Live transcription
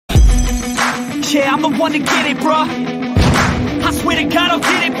Yeah, I'm the one to get it, bruh. I swear to God I'll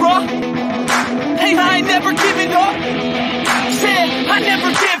get it, bruh. Hey, I ain't never giving up. Yeah, I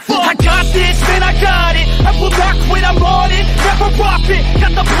never give up. I got this, man, I got it. I will not quit, I'm on it. Never rock it.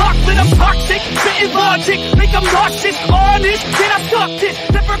 Got the block lit, I'm toxic. Spitting logic, make them nauseous. Honest, can I stop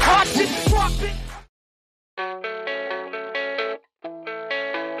this? Never cautious, drop it.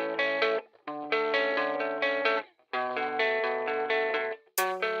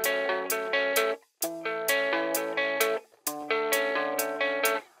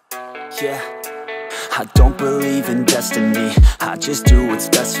 Yeah, I don't believe in destiny, I just do what's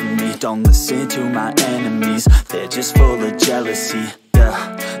best for me. Don't listen to my enemies, they're just full of jealousy.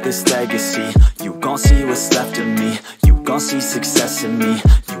 Yeah, this legacy, you gon' see what's left of me. You gon' see success in me,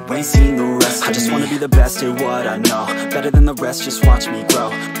 you ain't seen the rest of me. I just wanna be the best at what I know, better than the rest, just watch me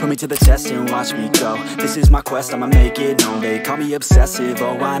grow. Put me to the test and watch me go. This is my quest, I'ma make it known. They call me obsessive,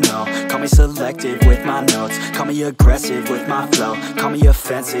 oh I know. Call me selective with my notes, call me aggressive with my flow. Call me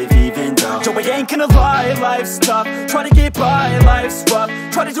offensive even though Joe, I ain't gonna lie, life's tough. Try to get by, life's rough.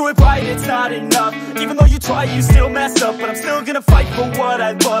 Try to do it right, it's not enough. Even though you try, you still mess up. But I'm still gonna fight for what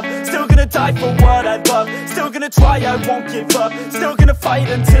I love. Still gonna die for what I love. Still gonna try, I won't give up. Still gonna fight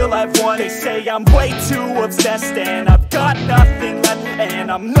until I've won. They say I'm way too obsessed and I've got nothing left, and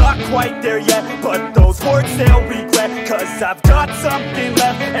I'm not quite there yet, but those words they'll regret. Cause I've got something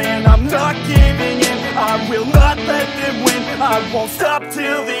left and I'm not giving in. I will not let them win, I won't stop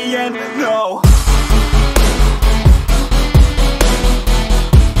till the end, no.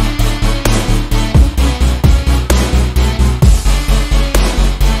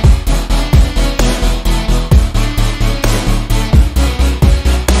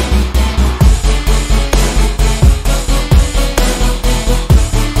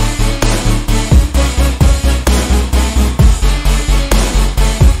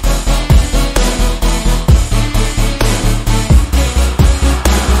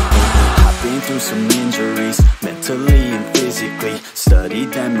 Some injuries, mentally and physically.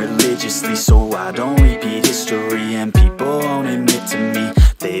 Studied them religiously so I don't repeat history. And people won't admit to me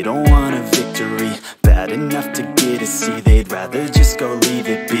they don't want a victory bad enough to get a C. They'd rather just go leave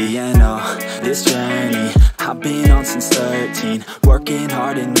it be. I know this journey I've been on since 13, working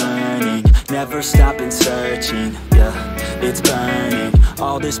hard and learning, never stopping searching. Yeah, it's burning,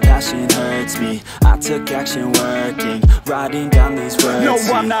 all this passion hurts me. I took action working, writing down these words. No,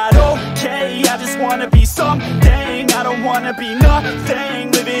 I'm not okay, I just wanna be something. I don't wanna be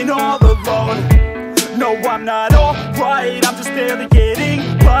nothing, living all alone. No, I'm not alright, I'm just barely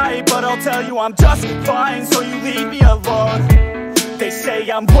getting by. But I'll tell you I'm just fine, so you leave me alone. They say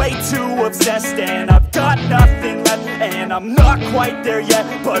I'm way too obsessed and I've got nothing left, and I'm not quite there yet,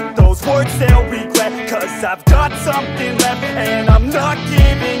 but those words they'll regret. Cause I've got something left and I'm not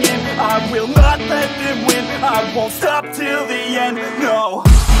giving in. I will not let them win, I won't stop till the end, no.